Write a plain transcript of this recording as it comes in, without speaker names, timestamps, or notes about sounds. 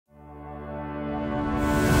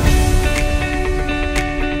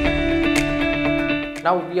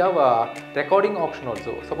Now we have a recording option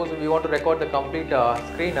also. Suppose we want to record the complete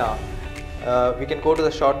screen, we can go to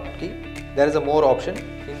the short key. There is a more option.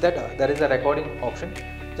 In that there is a recording option.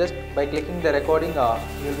 Just by clicking the recording,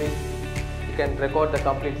 you can record the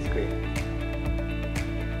complete screen.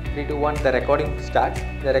 3, 2, 1, the recording starts.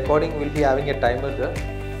 The recording will be having a timer there.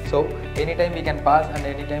 So anytime we can pause and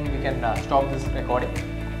anytime we can stop this recording.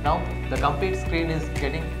 Now the complete screen is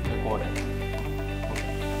getting recorded.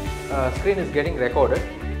 Screen is getting recorded.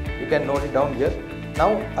 You can note it down here.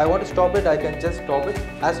 Now I want to stop it. I can just stop it.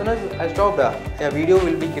 As soon as I stop, a video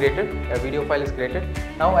will be created. A video file is created.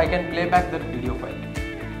 Now I can play back that video file.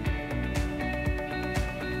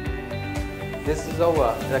 This is how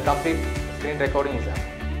the complete screen recording is done.